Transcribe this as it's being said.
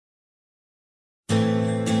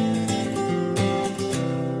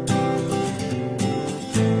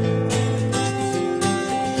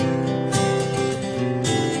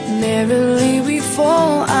believe we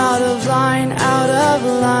fall out of line, out of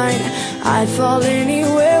line. I'd fall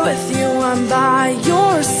anywhere with you, I'm by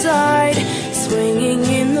your side. Swinging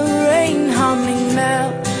in the rain, humming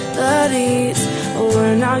melodies.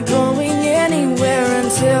 We're not going anywhere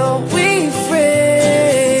until we freeze.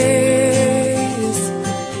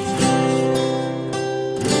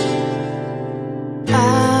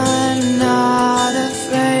 I'm not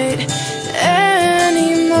afraid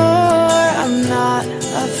anymore, I'm not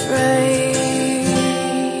afraid.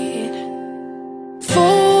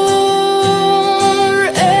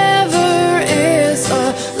 Forever is a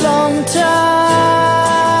long time,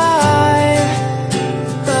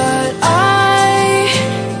 but I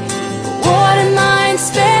wouldn't mind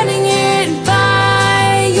spending it by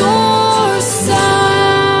your side.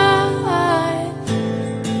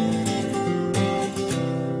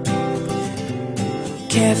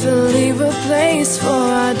 Carefully replaced for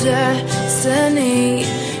our destiny.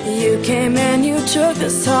 You came and you took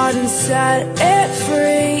us heart and set it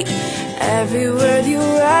free. Every word you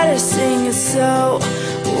write or sing is so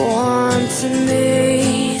warm to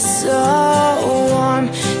me, so warm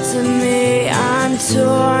to me. I'm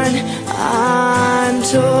torn, I'm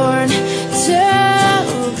torn.